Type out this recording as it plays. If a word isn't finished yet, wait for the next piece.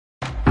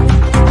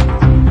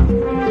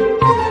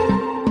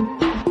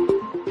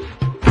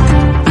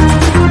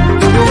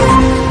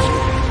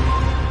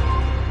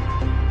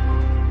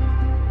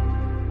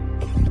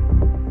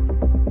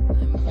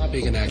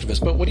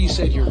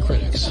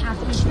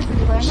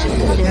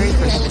secretary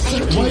for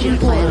strategic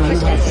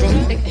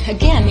planning.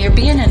 Again, you're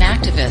being an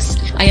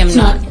activist. I am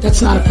not.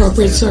 That's not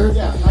appropriate, sir.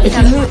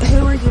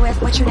 Who are you with?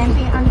 What's your name?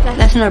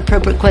 That's an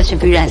appropriate question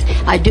for you to ask.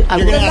 You're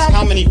going to ask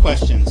how many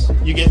questions?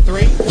 You get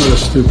 3? What a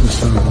stupid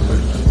son of a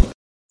bitch.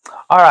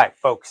 All right,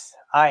 folks,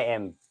 I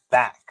am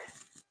back.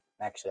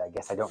 Actually, I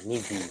guess I don't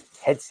need the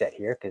headset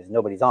here because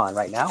nobody's on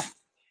right now.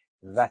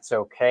 That's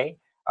okay.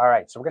 All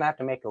right, so we're going to have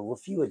to make a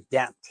few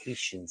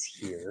adaptations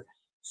here.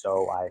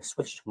 So I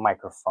switched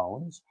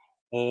microphones.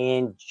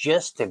 And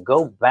just to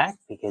go back,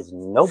 because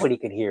nobody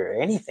could hear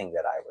anything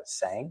that I was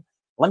saying,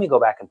 let me go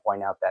back and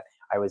point out that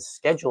I was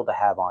scheduled to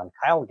have on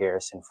Kyle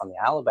Garrison from the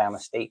Alabama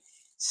State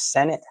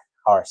Senate,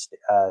 or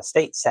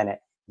State Senate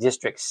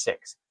District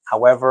 6.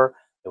 However,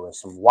 there were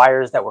some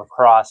wires that were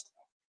crossed,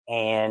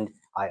 and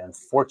I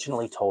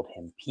unfortunately told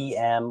him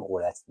PM,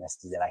 or that's the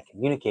message that I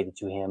communicated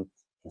to him.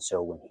 And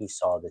so when he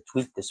saw the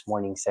tweet this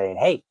morning saying,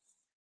 hey,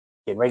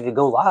 getting ready to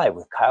go live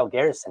with Kyle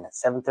Garrison at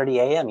 7:30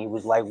 a.m., he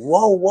was like,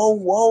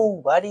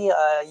 whoa, buddy,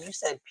 you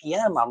said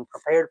PM. I'm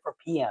prepared for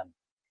PM.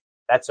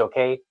 That's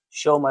okay.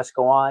 Show must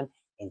go on.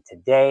 And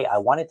today I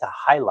wanted to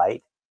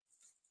highlight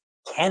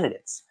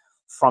candidates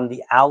from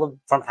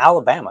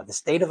Alabama, the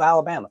state of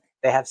Alabama.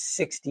 They have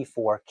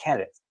 64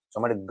 candidates. So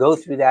I'm going to go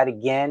through that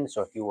again.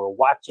 So if you were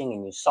watching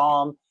and you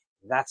saw them,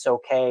 that's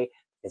okay,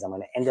 because I'm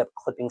going to end up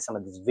clipping some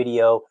of this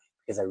video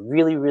because I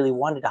really, really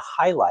wanted to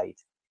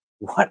highlight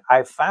what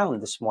I found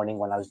this morning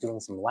when I was doing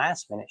some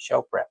last minute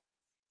show prep.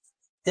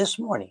 This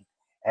morning,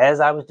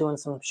 as I was doing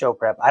some show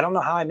prep, I don't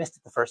know how I missed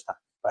it the first time,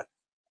 but I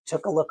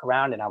took a look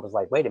around and I was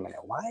like, wait a minute,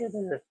 why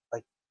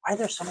are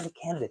there so many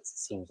candidates, it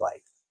seems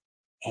like?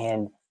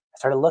 And I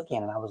started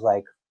looking and I was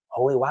like,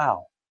 holy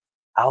wow,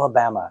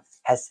 Alabama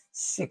has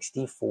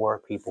 64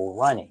 people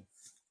running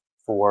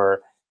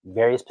for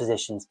various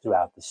positions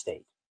throughout the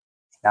state.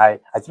 Now,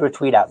 I threw a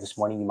tweet out this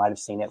morning. You might have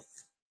seen it.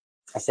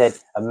 I said,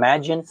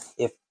 imagine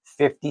if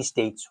 50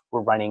 states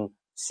were running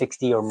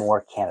 60 or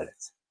more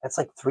candidates. That's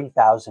like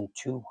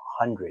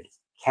 3,200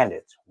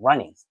 candidates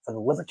running for the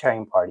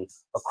Libertarian Party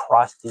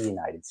across the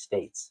United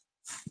States.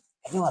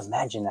 Can you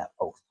imagine that,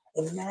 folks?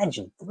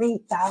 Imagine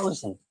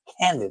 3,000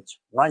 candidates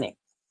running.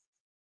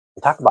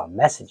 We talk about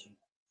messaging.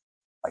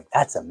 Like,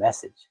 that's a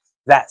message.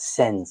 That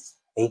sends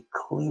a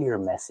clear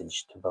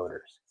message to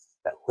voters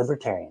that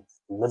the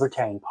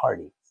Libertarian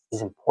Party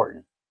is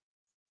important.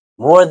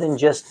 More than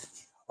just,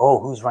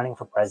 who's running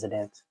for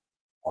president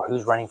or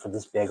who's running for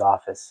this big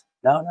office.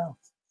 No.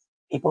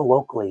 People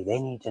locally, they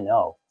need to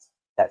know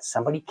that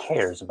somebody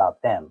cares about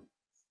them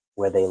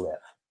where they live.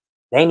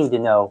 They need to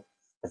know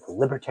that the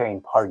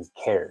Libertarian Party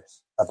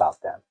cares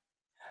about them.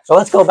 So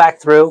let's go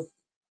back through,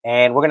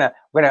 and I'm gonna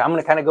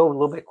kind of go a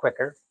little bit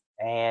quicker.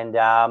 And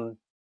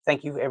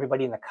thank you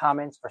everybody in the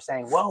comments for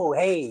saying, whoa,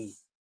 hey,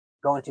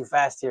 going too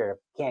fast here,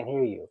 can't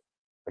hear you.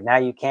 But now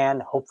you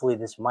can. Hopefully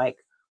this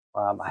mic,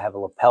 I have a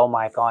lapel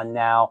mic on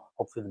now.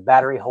 Hopefully the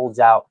battery holds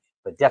out,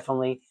 but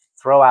definitely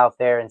throw out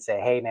there and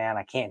say, hey man,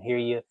 I can't hear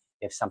you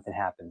if something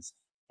happens.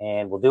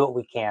 And we'll do what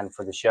we can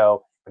for the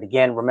show. But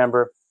again,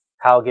 remember,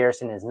 Kyle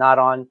Garrison is not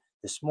on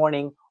this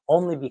morning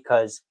only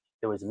because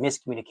there was a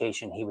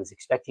miscommunication. He was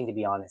expecting to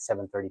be on at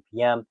 7:30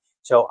 p.m.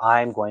 So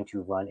I'm going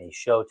to run a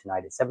show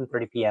tonight at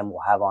 7:30 p.m.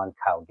 We'll have on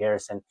Kyle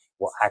Garrison.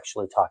 We'll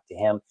actually talk to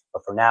him.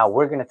 But for now,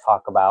 we're going to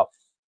talk about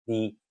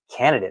the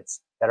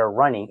candidates that are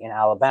running in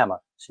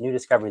Alabama. It's a new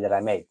discovery that I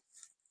made.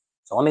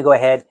 So let me go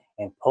ahead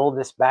and pull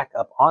this back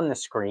up on the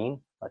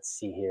screen. Let's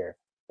see here.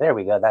 There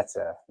we go. Let's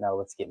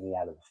get me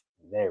out of,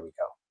 there we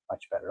go.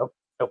 Much better.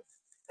 Oh,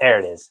 there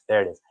it is.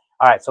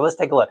 All right. So let's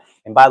take a look.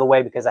 And by the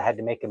way, because I had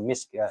to make I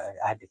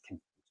had to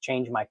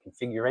change my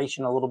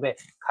configuration a little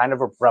bit, kind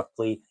of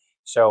abruptly.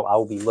 So I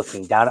will be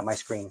looking down at my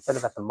screen instead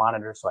of at the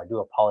monitor. So I do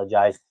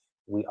apologize.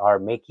 We are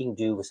making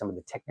do with some of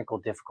the technical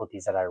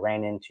difficulties that I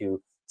ran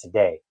into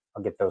today.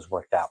 I'll get those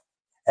worked out.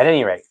 At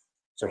any rate,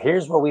 so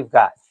here's what we've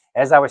got.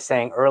 As I was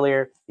saying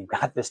earlier, you've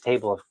got this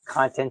table of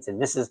contents, and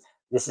this is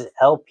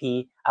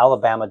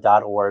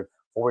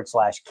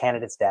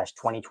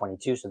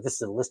lpalabama.org/candidates-2022. So this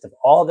is a list of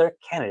all their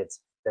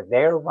candidates that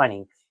they're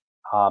running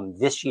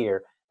this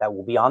year that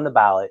will be on the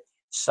ballot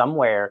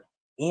somewhere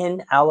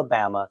in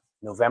Alabama,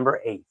 November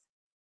 8th.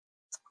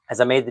 As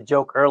I made the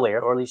joke earlier,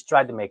 or at least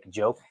tried to make a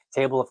joke,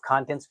 table of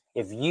contents.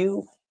 If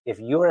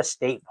you're a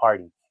state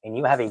party and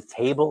you have a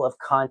table of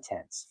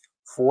contents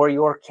for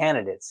your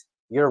candidates,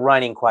 you're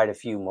running quite a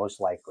few, most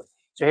likely.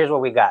 So here's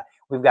what we got.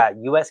 We've got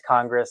U.S.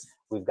 Congress.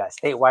 We've got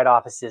statewide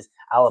offices,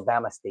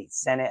 Alabama State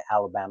Senate,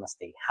 Alabama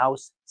State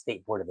House,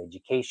 State Board of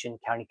Education,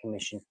 County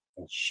Commission,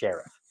 and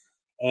Sheriff.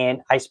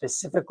 And I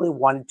specifically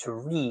wanted to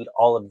read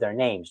all of their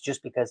names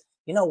just because,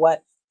 you know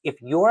what?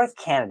 If you're a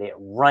candidate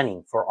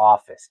running for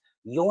office,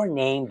 your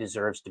name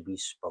deserves to be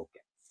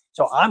spoken.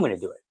 So I'm going to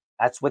do it.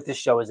 That's what this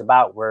show is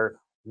about,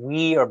 where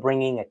we are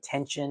bringing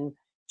attention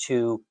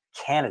to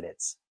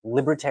candidates,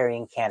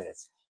 libertarian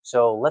candidates.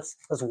 So let's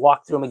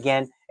walk through them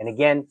again. And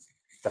again,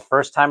 the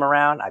first time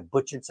around, I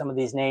butchered some of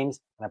these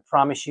names, and I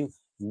promise you,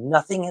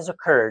 nothing has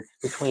occurred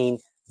between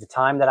the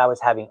time that I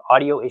was having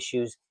audio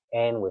issues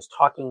and was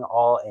talking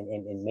all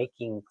and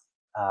making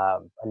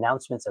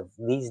announcements of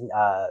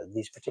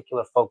these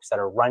particular folks that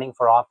are running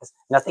for office.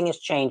 Nothing has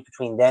changed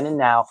between then and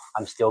now.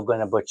 I'm still going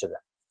to butcher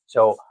them.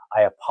 So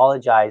I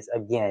apologize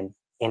again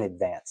in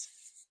advance.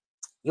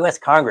 U.S.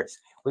 Congress,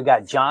 we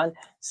got John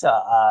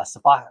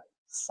Sophocles.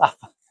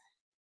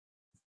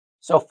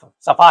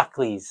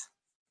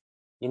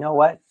 You know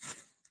what?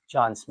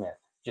 John Smith.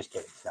 Just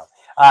kidding.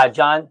 No.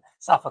 John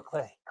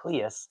Sophocles.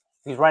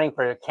 He's running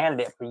for a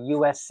candidate for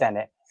U.S.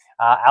 Senate.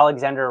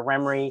 Alexander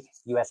Remery,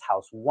 U.S.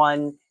 House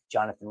 1.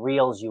 Jonathan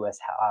Reels, U.S.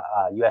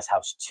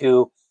 House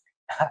 2.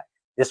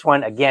 This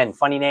one, again,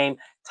 funny name,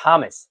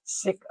 Thomas,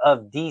 sick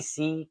of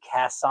D.C.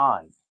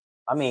 Casson.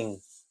 I mean,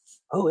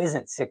 who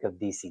isn't sick of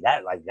D.C.?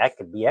 That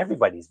could be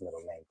everybody's middle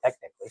name,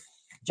 technically.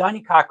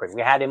 Johnny Cochran,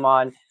 we had him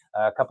on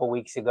a couple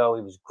weeks ago.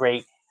 He was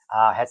great.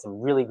 Had some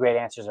really great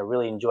answers. I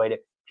really enjoyed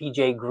it.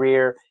 PJ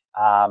Greer,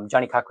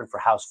 Johnny Cochran for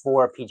House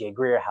 4. PJ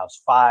Greer,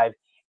 House 5.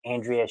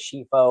 Andrea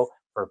Schifo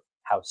for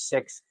House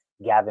 6.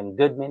 Gavin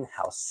Goodman,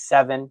 House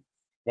 7.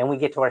 Then we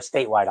get to our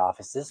statewide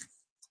offices.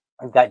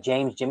 We've got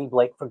James Jimmy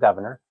Blake for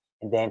governor,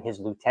 and then his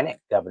lieutenant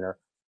governor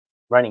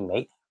running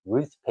mate,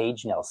 Ruth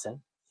Page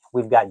Nelson.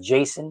 We've got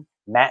Jason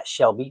Matt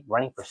Shelby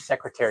running for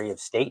Secretary of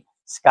State,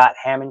 Scott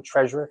Hammond,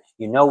 treasurer.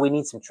 You know we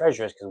need some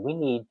treasurers because we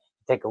need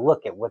to take a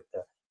look at what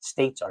the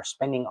states are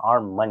spending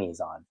our monies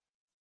on.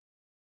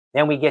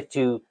 Then we get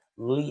to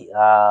Lee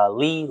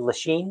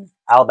Lachine,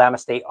 Alabama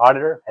State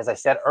Auditor. As I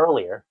said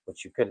earlier,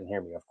 which you couldn't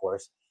hear me, of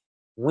course,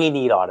 we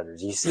need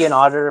auditors. You see an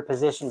auditor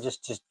position,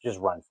 just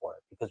run for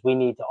it because we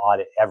need to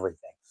audit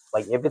everything.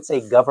 Like if it's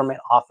a government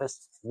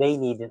office, they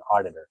need an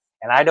auditor.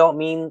 And I don't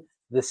mean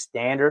the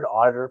standard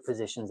auditor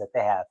positions that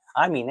they have.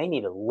 I mean, they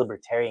need a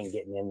libertarian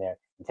getting in there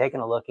and taking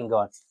a look and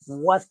going,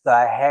 what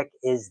the heck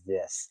is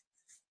this?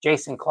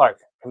 Jason Clark,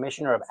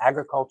 Commissioner of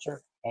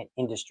Agriculture and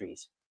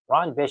Industries.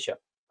 Ron Bishop,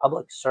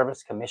 Public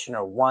Service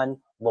Commissioner 1.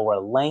 Laura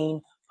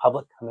Lane,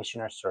 Public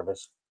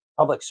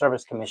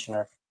Service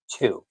Commissioner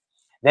 2.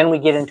 Then we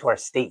get into our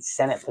state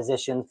Senate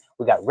positions.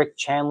 We got Rick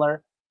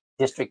Chandler,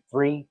 District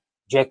 3,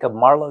 Jacob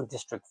Marlowe,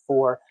 District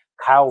 4,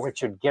 Kyle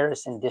Richard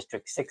Garrison,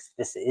 District 6.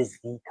 This is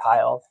the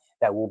Kyle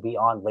that will be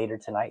on later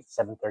tonight,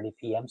 7:30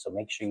 p.m., so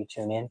make sure you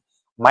tune in.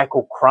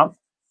 Michael Crump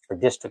for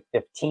District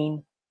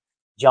 15,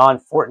 John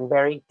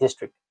Fortenberry,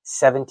 District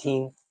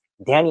 17,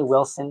 Danny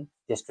Wilson,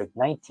 District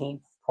 19,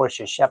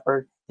 Portia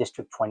Shepard,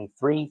 District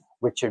 23,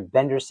 Richard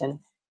Benderson,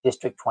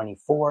 District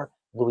 24,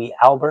 Louis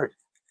Albert,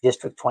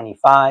 District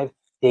 25,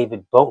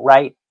 David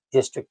Boatwright,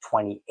 District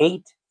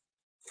 28,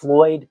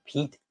 Floyd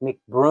Pete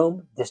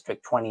McBroom,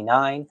 District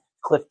 29,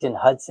 Clifton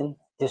Hudson,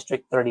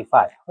 District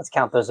 35. Let's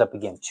count those up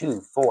again.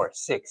 2, 4,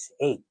 6,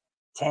 8,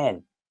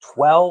 10,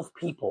 12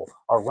 people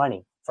are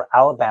running for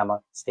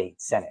Alabama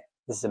State Senate.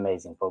 This is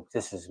amazing, folks.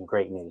 This is some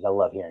great news. I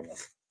love hearing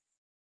this.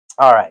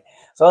 All right,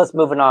 so let's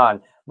move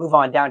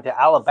on down to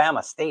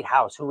Alabama State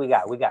House. Who we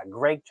got? We got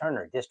Greg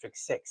Turner, District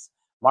 6,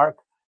 Mark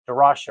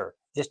DeRosher,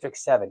 District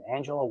 7,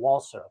 Angela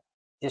Walser,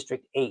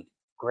 District 8,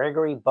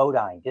 Gregory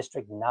Bodine,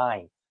 District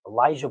 9,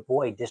 Elijah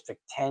Boyd,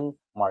 District 10,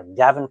 Mark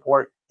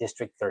Davenport,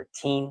 District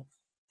 13,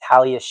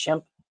 Talia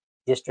Shimp,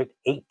 District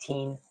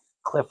 18,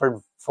 Clifford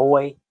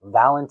Foy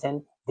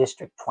Valentin,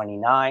 District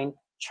 29,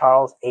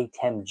 Charles A.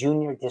 Tem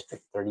Jr.,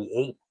 District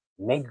 38,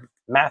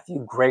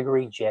 Matthew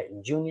Gregory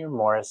Jr.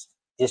 Morris,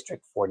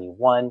 District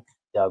 41,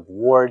 Doug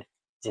Ward,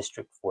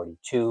 District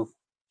 42,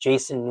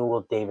 Jason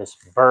Newell Davis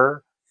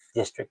Burr,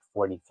 District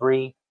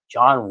 43,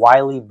 John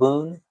Wiley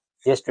Boone,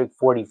 District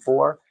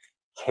 44,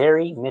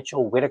 Carrie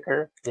Mitchell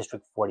Whitaker,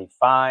 District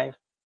 45,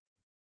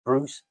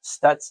 Bruce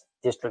Stutz,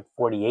 District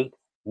 48,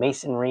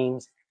 Mason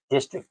Reams,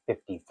 District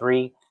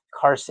 53,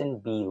 Carson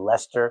B.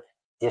 Lester,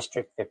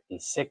 District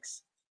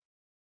 56.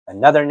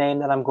 Another name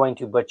that I'm going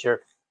to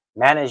butcher,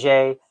 Manage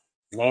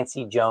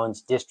Nancy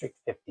Jones, District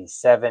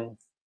 57,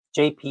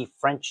 J.P.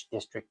 French,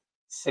 District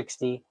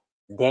 60,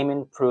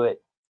 Damon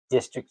Pruitt,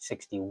 District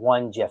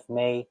 61, Jeff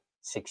May,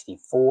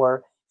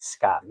 64,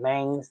 Scott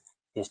Mangs,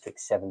 District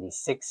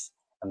 76,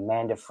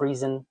 Amanda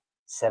Friesen,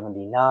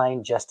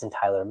 79, Justin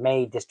Tyler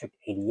May, District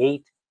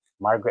 88,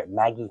 Margaret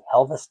Maggie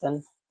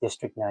Helveston,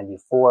 District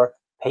 94,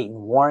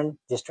 Peyton Warren,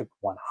 District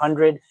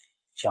 100,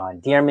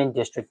 John Dearman,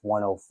 District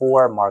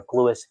 104, Mark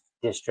Lewis,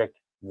 District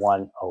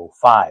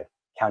 105.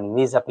 Counting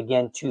these up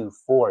again, 2,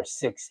 4,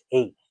 6,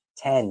 8,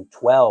 10,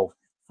 12,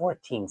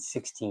 14,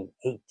 16,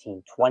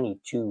 18,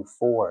 22,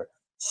 4,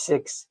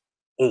 6,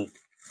 8,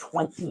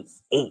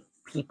 28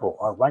 people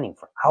are running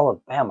for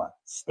Alabama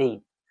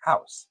State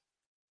House.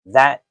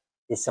 That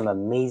is some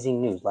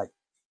amazing news. Like,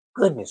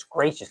 goodness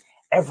gracious,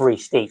 every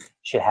state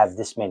should have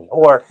this many,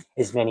 or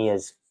as many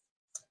as,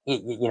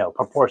 you know,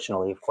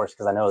 proportionally, of course,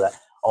 because I know that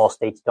all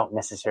states don't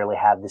necessarily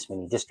have this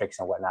many districts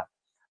and whatnot.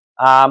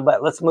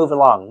 But let's moving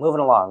along,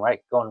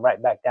 right? Going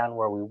right back down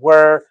where we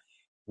were.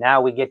 Now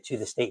we get to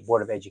the State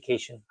Board of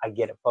Education. I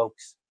get it,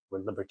 folks. We're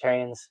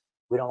libertarians.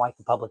 We don't like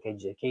the public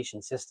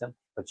education system,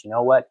 but you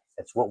know what?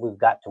 That's what we've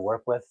got to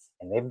work with,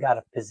 and they've got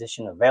a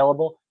position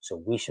available, so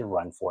we should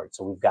run for it.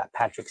 So we've got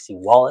Patrick C.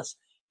 Wallace.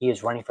 He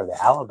is running for the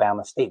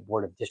Alabama State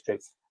Board of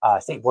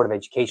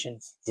Education,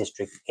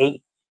 District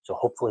 8. So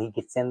hopefully he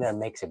gets in there and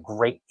makes a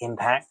great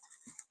impact.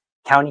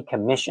 County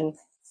Commission,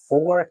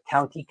 4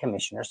 county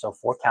commissioners, so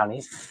 4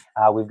 counties.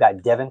 We've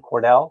got Devin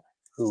Cordell,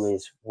 who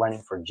is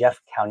running for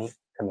Jeff County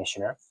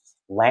Commissioner,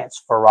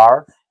 Lance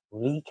Farrar,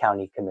 Lee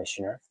County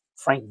Commissioner,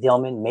 Frank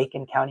Dillman,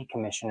 Macon County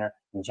Commissioner,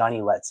 and Johnny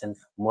Letson,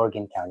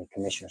 Morgan County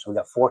Commissioner. So we've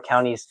got 4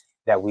 counties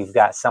that we've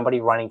got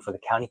somebody running for the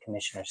county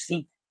commissioner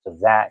seat. So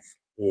that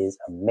is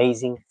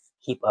amazing.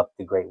 Keep up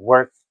the great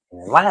work.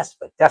 And then last,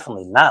 but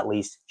definitely not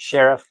least,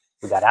 Sheriff.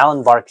 We got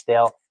Alan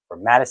Barksdale for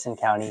Madison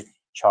County,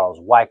 Charles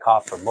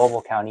Wyckoff for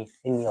Mobile County,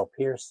 and Neil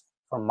Pierce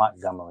for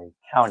Montgomery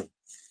County.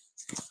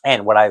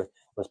 And what I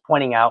was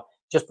pointing out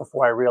just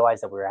before I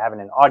realized that we were having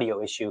an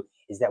audio issue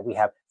is that we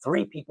have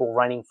 3 people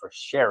running for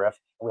sheriff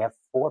and we have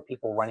 4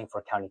 people running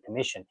for county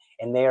commission,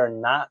 and they are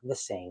not the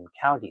same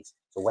counties.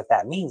 So what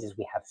that means is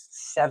we have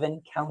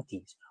 7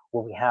 counties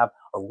where we have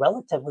a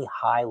relatively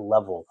high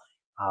level,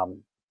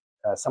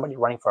 somebody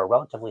running for a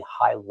relatively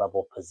high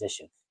level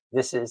position.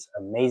 This is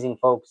amazing,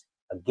 folks.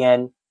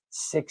 Again,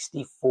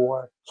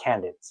 64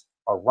 candidates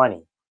are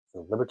running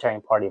for the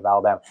Libertarian Party of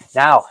Alabama.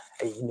 Now,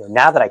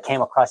 now that I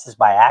came across this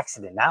by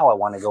accident, now I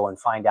want to go and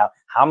find out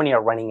how many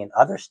are running in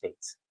other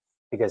states,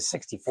 because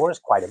 64 is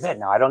quite a bit.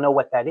 Now, I don't know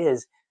what that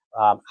is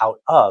out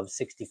of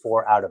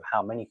 64 out of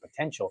how many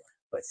potential,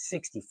 but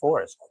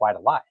 64 is quite a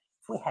lot.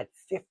 If we had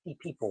 50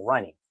 people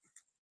running,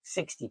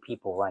 60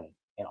 people running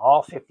in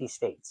all 50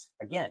 states,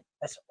 again,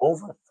 that's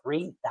over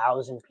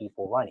 3,000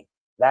 people running.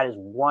 That is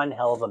one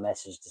hell of a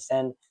message to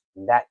send.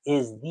 And that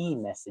is the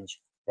message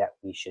that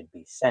we should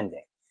be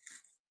sending.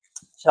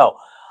 So,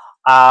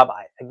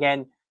 I,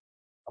 again,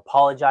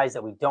 apologize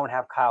that we don't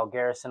have Kyle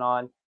Garrison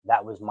on.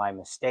 That was my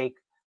mistake.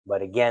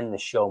 But again, the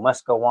show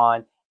must go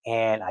on.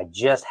 And I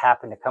just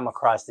happened to come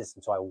across this.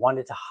 And so I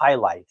wanted to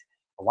highlight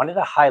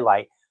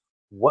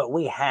what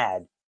we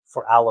had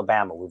for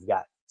Alabama. We've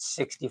got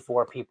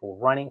 64 people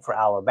running for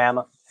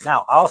Alabama.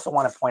 Now, I also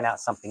want to point out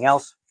something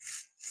else.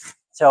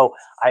 So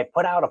I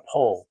put out a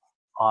poll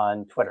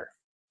on Twitter.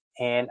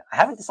 And I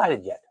haven't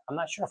decided yet. I'm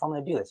not sure if I'm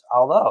going to do this.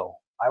 Although,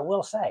 I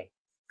will say,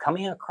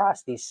 coming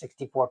across these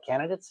 64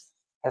 candidates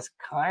has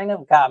kind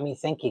of got me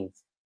thinking,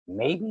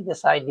 maybe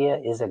this idea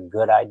is a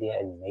good idea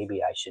and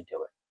maybe I should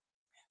do it.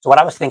 So what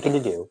I was thinking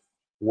to do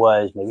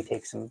was maybe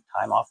take some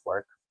time off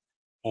work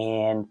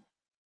and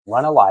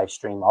run a live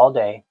stream all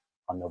day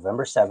on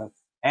November 7th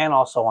and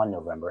also on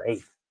November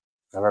 8th.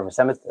 November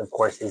 7th, of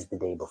course, is the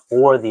day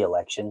before the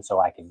election,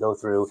 so I could go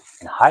through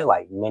and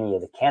highlight many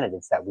of the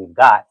candidates that we've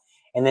got,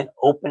 and then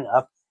open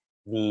up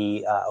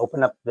the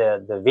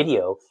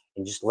video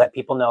and just let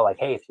people know, like,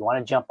 hey, if you want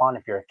to jump on,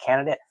 if you're a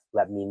candidate,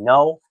 let me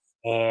know.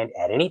 And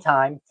at any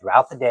time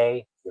throughout the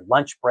day, your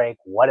lunch break,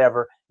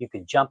 whatever, you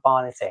could jump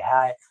on and say,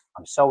 hi,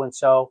 I'm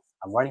so-and-so,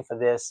 I'm running for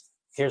this.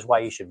 Here's why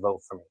you should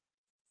vote for me.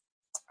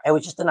 It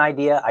was just an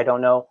idea. I don't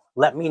know.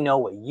 Let me know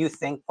what you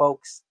think,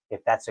 folks,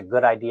 if that's a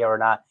good idea or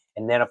not.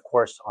 And then, of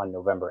course, on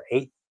November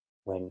 8th,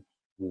 when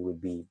we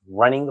would be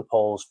running the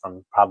polls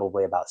from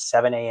probably about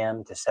 7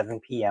 a.m. to 7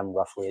 p.m.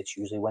 roughly. It's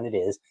usually when it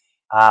is.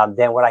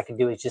 Then what I can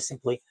do is just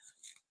simply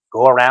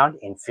go around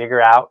and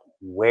figure out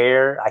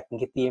where I can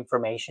get the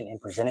information and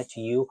present it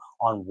to you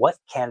on what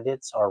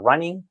candidates are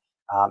running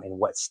in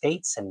what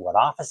states and what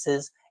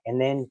offices, and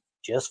then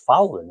just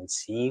follow them and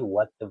see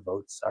what the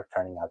votes are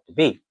turning out to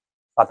be.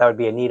 Thought that would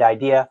be a neat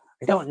idea.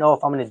 I don't know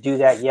if I'm going to do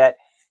that yet.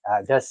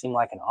 It does seem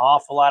like an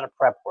awful lot of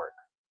prep work.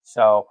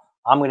 So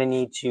I'm going to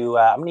need to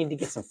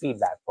get some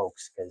feedback,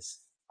 folks,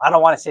 because I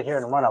don't want to sit here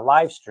and run a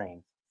live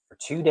stream for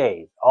 2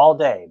 days, all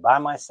day by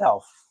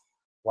myself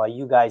while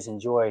you guys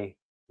enjoy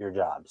your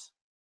jobs.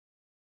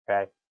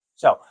 Okay.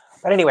 So,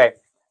 but anyway,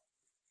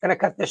 I'm going to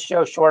cut this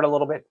show short a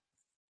little bit,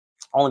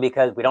 only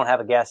because we don't have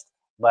a guest,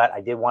 but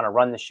I did want to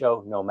run the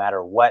show no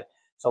matter what.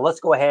 So let's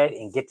go ahead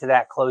and get to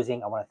that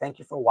closing. I want to thank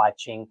you for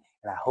watching,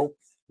 and I hope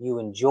you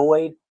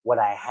enjoyed what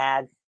I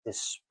had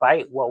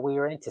despite what we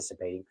were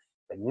anticipating.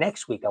 But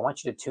next week, I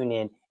want you to tune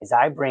in as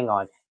I bring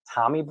on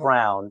Tommy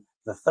Brown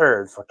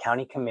III for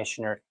County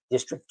Commissioner,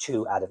 District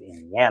 2 out of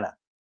Indiana.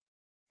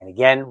 And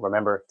again,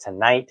 remember,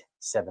 tonight,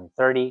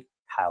 7:30,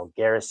 Kyle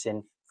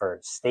Garrison for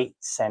State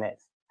Senate,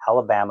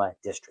 Alabama,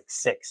 District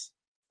 6.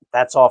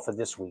 That's all for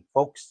this week,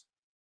 folks.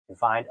 You can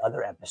find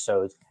other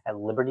episodes at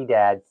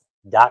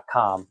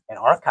libertydad.com and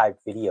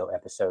archived video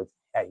episodes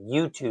at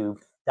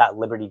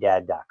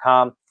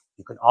youtube.libertydad.com.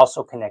 You can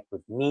also connect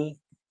with me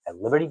at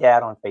Liberty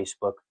Dad on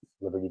Facebook,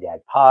 Liberty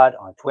Dad Pod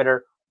on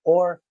Twitter,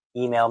 or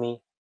email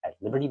me at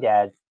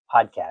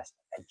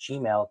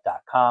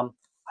libertydadpodcast@gmail.com.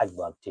 I'd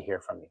love to hear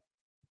from you.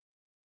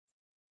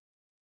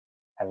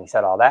 Having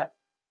said all that,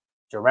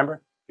 to remember,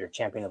 if you're a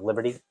champion of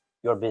liberty,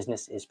 your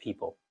business is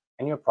people,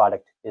 and your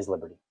product is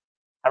liberty.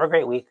 Have a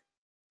great week.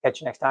 Catch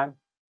you next time,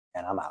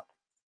 and I'm out.